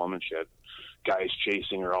beautiful woman. She had guys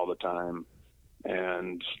chasing her all the time.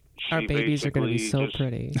 And our babies are going to be so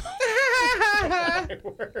pretty.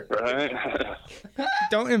 Right?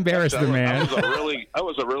 Don't embarrass the man. I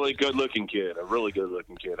was a really good-looking kid.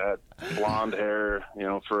 I had blonde hair, you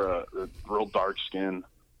know, for a real dark skin.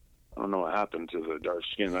 I don't know what happened to the dark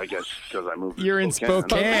skin. I guess because I moved. You're in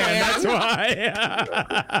Spokane. That's why.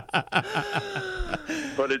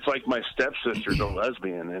 But it's like my stepsister's a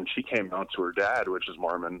lesbian, and she came out to her dad, which is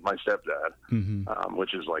Mormon, my stepdad,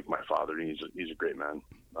 which is like my father. He's a great man.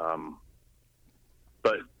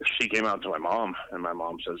 But she came out to my mom, and my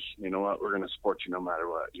mom says, you know what, we're going to support you no matter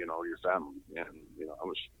what, you know, your family. And, you know,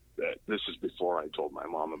 this is before I told my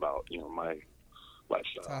mom about, you know, my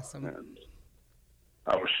lifestyle. That's awesome. And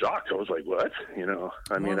I was shocked. I was like, what? You know,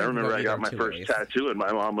 I mean, I remember I got my first tattoo, and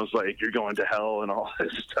my mom was like, you're going to hell and all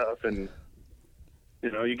this stuff. And, you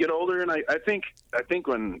know, you get older, and I think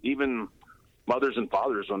when even mothers and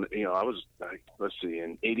fathers, when, you know, I was, let's see,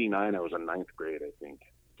 in 89, I was in 9th grade, I think,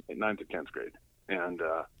 9th or 10th grade. And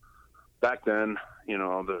back then, you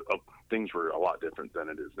know, the things were a lot different than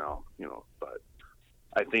it is now, you know. But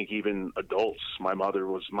I think even adults, my mother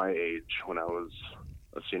was my age when I was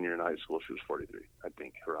a senior in high school. She was 43, I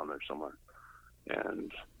think, around there somewhere.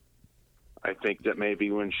 And I think that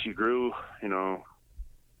maybe when she grew, you know,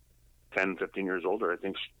 10, 15 years older, I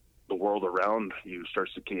think the world around you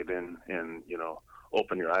starts to cave in and, you know,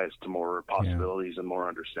 open your eyes to more possibilities and more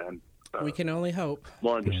understand. We can only hope.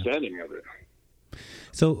 More understanding of it.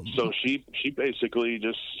 So she basically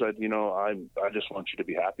just said, you know, I just want you to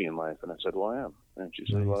be happy in life. And I said, well, I am. And she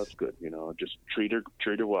said, well, that's good. You know, just treat her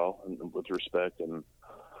well and with respect and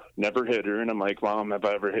never hit her. And I'm like, Mom, have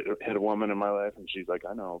I ever hit a woman in my life? And she's like,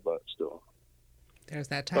 I know, but still. There's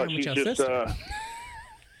that time with your sister.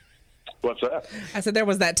 What's that? I said there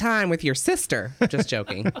was that time with your sister. Just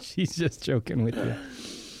joking. She's just joking with you.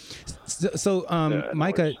 So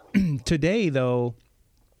Micah, today, though,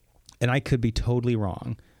 and I could be totally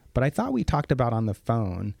wrong, but I thought we talked about on the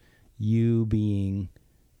phone you being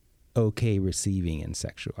okay receiving in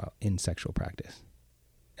sexual practice.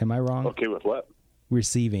 Am I wrong? Okay with what?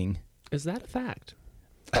 Receiving. Is that a fact?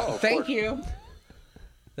 Oh, thank you.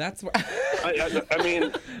 That's what I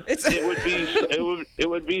mean. It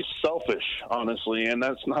would be selfish, honestly, and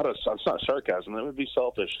that's not sarcasm. It would be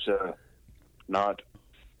selfish to not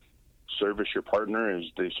service your partner as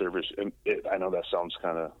they service. I know that sounds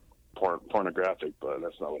kind of pornographic, but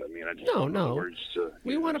that's not what I mean. I just no.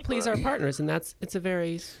 We want to please our partners, and it's a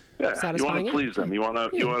very satisfying. You want to please them. You want to.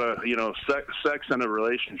 You know, sex in a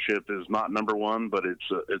relationship is not number one, but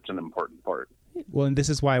it's an important part. Well, and this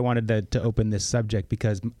is why I wanted to open this subject,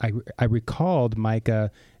 because I recalled Micah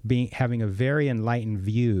having a very enlightened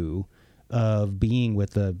view of being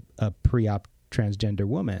with a pre-op transgender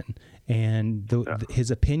woman, and his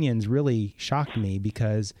opinions really shocked me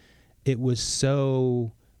because it was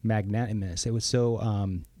so magnanimous. It was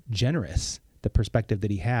so generous, the perspective that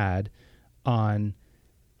he had on,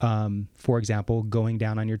 for example, going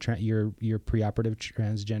down on your preoperative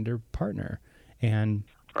transgender partner. And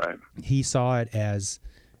right. He saw it as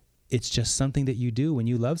it's just something that you do when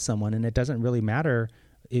you love someone, and it doesn't really matter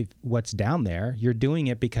if what's down there. You're doing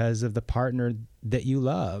it because of the partner that you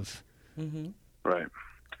love. Mm-hmm. Right.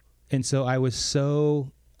 And so I was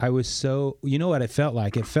so, you know what it felt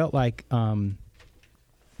like? It felt like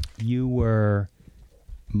you were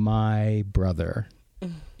my brother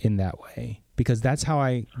in that way, because that's how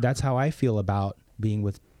I feel about being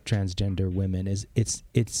with transgender women. Is it's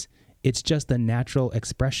just a natural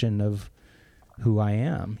expression of who I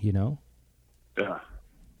am, you know? Yeah.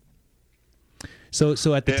 So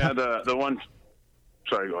at the time, the one.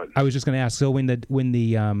 Sorry, go ahead. I was just going to ask. So when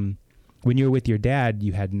you were with your dad,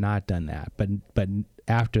 you had not done that, but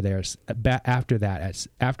after that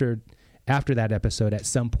episode, at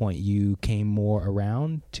some point, you came more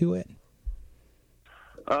around to it.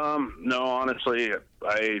 No, honestly,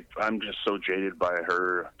 I'm just so jaded by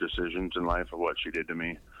her decisions in life of what she did to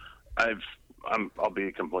me. I'll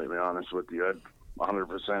be completely honest with you.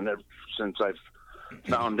 100%. Since I've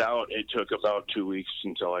found out, it took about 2 weeks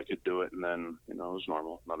until I could do it, and then it was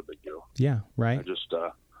normal, not a big deal. Yeah, right. I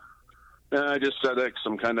just said it 'cause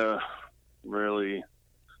I'm kind of really.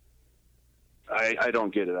 I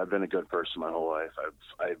don't get it. I've been a good person my whole life.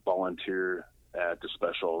 I volunteer at the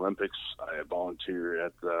Special Olympics. I volunteer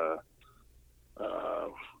at the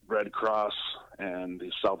Red Cross and the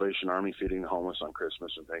Salvation Army, feeding the homeless on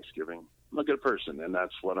Christmas and Thanksgiving. I'm a good person, and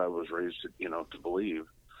that's what I was raised to believe,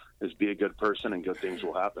 is be a good person and good things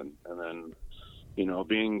will happen. And then,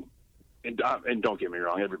 being, and don't get me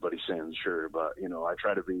wrong, everybody sins, sure, but, I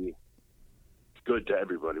try to be good to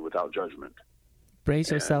everybody without judgment.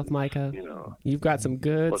 Brace yourself, Micah. You've got some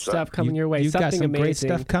good stuff coming your way. You've got some amazing. Great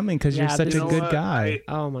stuff coming because you're such a good guy.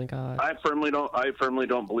 Oh my God! I firmly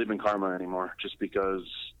don't believe in karma anymore. Just because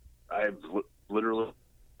I've literally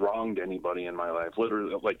wronged anybody in my life,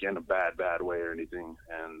 literally, like in a bad way or anything,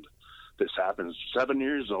 and this happens. 7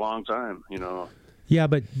 years is a long time, Yeah,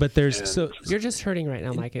 but there's you're just hurting right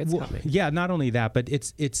now, Micah. It's coming. Yeah, not only that, but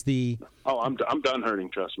it's the. Oh, I'm done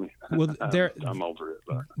hurting. Trust me. Well, I'm over it.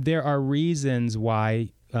 But. There are reasons why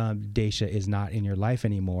Daisha is not in your life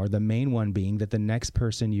anymore. The main one being that the next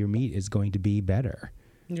person you meet is going to be better.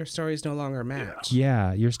 Your story's no longer matched.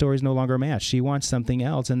 Yeah, your story's no longer matched. She wants something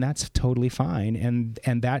else, and that's totally fine. And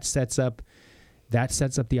that sets up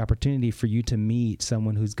the opportunity for you to meet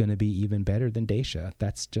someone who's going to be even better than Daisha.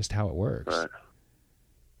 That's just how it works. Right.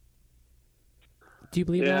 Do you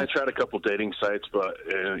believe that? Yeah, I tried a couple dating sites, but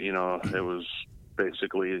it was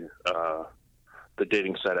basically the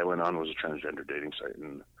dating site I went on was a transgender dating site,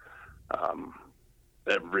 and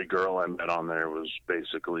every girl I met on there was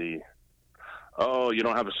basically, "Oh, you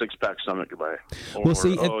don't have a six-pack stomach, goodbye." Or, well,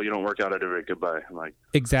 see, "Oh, you don't work out at it, goodbye." I'm like,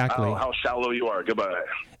 exactly. "Oh, how shallow you are, goodbye."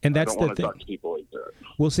 And that's I don't the want to thing. talk to people like that.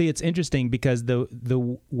 Well, see, it's interesting because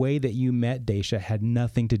the way that you met Daisha had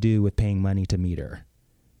nothing to do with paying money to meet her.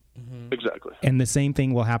 Mm-hmm. Exactly. And the same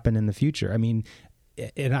thing will happen in the future. I mean,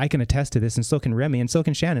 and I can attest to this, and so can Remy, and so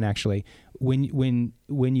can Shannon, actually. When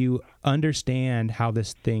you understand how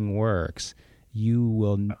this thing works,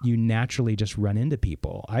 you naturally just run into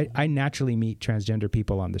people. I naturally meet transgender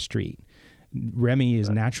people on the street. Remy is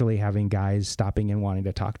naturally having guys stopping and wanting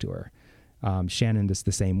to talk to her. Shannon is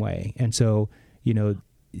the same way. And so,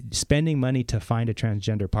 spending money to find a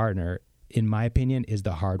transgender partner, in my opinion, is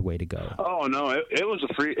the hard way to go. Oh no, it was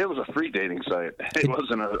a free dating site. It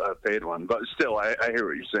wasn't a paid one, but still, I hear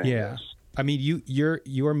what you're saying. Yeah, yes. I mean,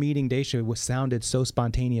 your meeting Daisha sounded so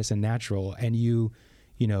spontaneous and natural, and you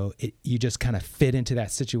just kind of fit into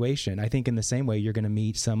that situation. I think in the same way you're going to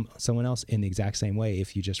meet someone else in the exact same way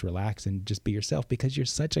if you just relax and just be yourself, because you're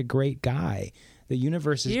such a great guy. The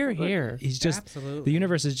universe is here. He's just Absolutely. The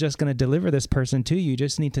universe is just going to deliver this person to you. You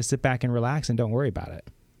just need to sit back and relax and don't worry about it.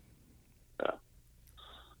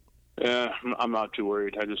 Yeah, I'm not too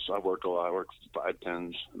worried. I work a lot. I work 5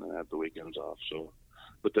 10s, and then I have the weekends off. So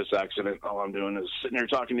with this accident, all I'm doing is sitting here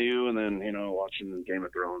talking to you, and then watching Game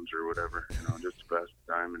of Thrones or whatever. Just to pass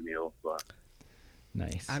the time and meal. But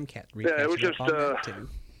Nice. I'm it was just.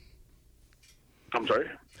 I'm sorry.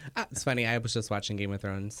 It's funny. I was just watching Game of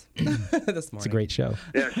Thrones this morning. It's a great show.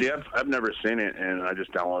 Yeah, see, I've never seen it, and I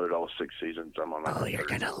just downloaded all 6 seasons. I'm on. Oh, you're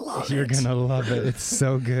gonna love it. You're gonna love it. It's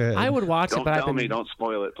so good. I would watch Don't it, but tell me. Don't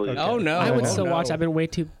spoil it, please. Okay. Oh no! I would still no. watch. I've been way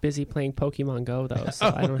too busy playing Pokemon Go though,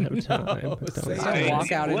 so I don't have time.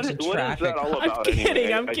 Walk out into traffic. What is that all about? I'm kidding.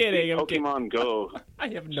 Anyway? I'm kidding. Pokemon Go. I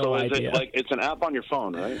have no So is idea. it it's an app on your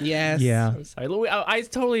phone, right? Yes. Yeah. I'm sorry. I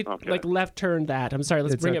totally left turned that. I'm sorry.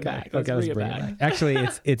 Let's bring it back. Let's bring it back. Actually,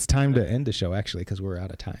 it's time to end the show, actually, because we're out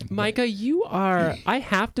of time. Micah, you are, I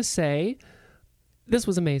have to say, this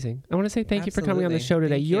was amazing. I want to say thank you for coming on the show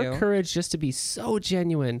today. Thank Your you. courage just to be so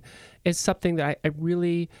genuine is something that I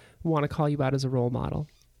really want to call you out as a role model,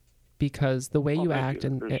 because the way you act,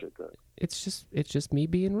 and Appreciate that. it's just me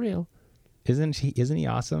being real. Isn't he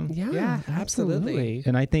awesome? Yeah, absolutely.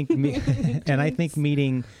 And I think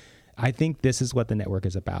I think this is what the network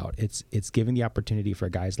is about. It's giving the opportunity for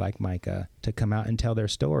guys like Micah to come out and tell their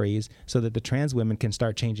stories so that the trans women can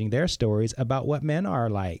start changing their stories about what men are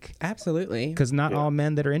like. Absolutely. Because not all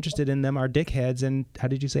men that are interested in them are dickheads and, how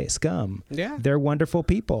did you say it, scum. Yeah. They're wonderful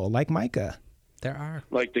people like Micah. There are.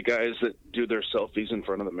 Like the guys that do their selfies in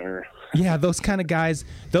front of the mirror. Yeah, those kind of guys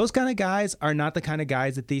are not the kind of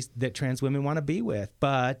guys that trans women want to be with.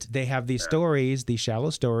 But they have these stories, these shallow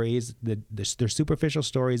stories, they're superficial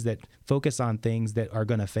stories that focus on things that are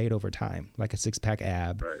going to fade over time, like a six-pack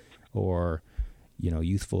ab, right, or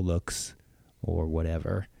youthful looks, or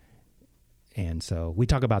whatever. And so we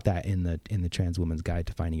talk about that in the Trans Woman's Guide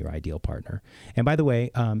to Finding Your Ideal Partner. And by the way,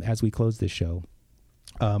 as we close this show,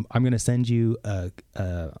 I'm going to send you a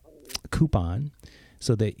coupon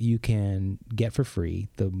so that you can get for free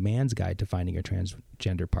the Man's Guide to Finding Your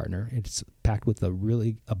Transgender Partner. It's packed with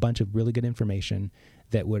a bunch of really good information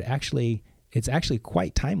that would it's actually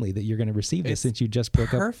quite timely that you're going to receive this since you just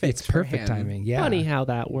broke up. It's perfect timing. Yeah. Funny how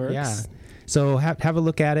that works. Yeah. So have a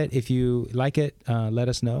look at it. If you like it, let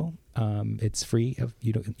us know. It's free.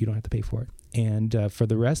 You don't have to pay for it. And for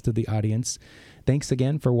the rest of the audience, thanks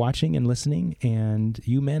again for watching and listening. And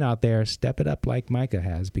you men out there, step it up like Micah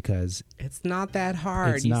has, because it's not that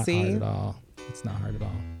hard. It's not hard at all. It's not hard at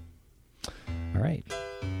all. All right.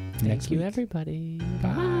 Thank you, everybody.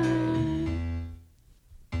 Bye.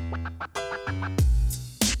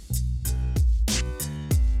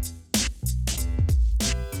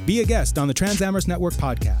 Be a guest on the Transamorous Network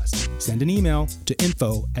podcast. Send an email to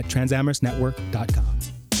info@transamorousnetwork.com.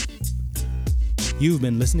 You've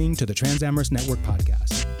been listening to the Transamorous Network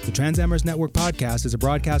podcast. The Transamorous Network podcast is a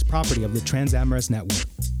broadcast property of the Transamorous Network.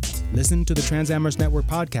 Listen to the Transamorous Network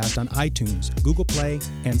podcast on iTunes, Google Play,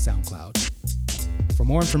 and SoundCloud. For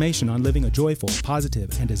more information on living a joyful,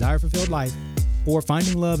 positive, and desire-fulfilled life, or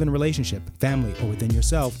finding love in a relationship, family, or within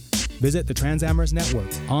yourself, visit the Transamorous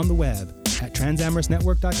Network on the web at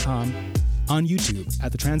transamorousnetwork.com, on YouTube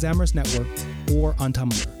at the Transamorous Network, or on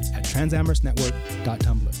Tumblr at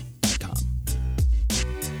transamorousnetwork.tumblr.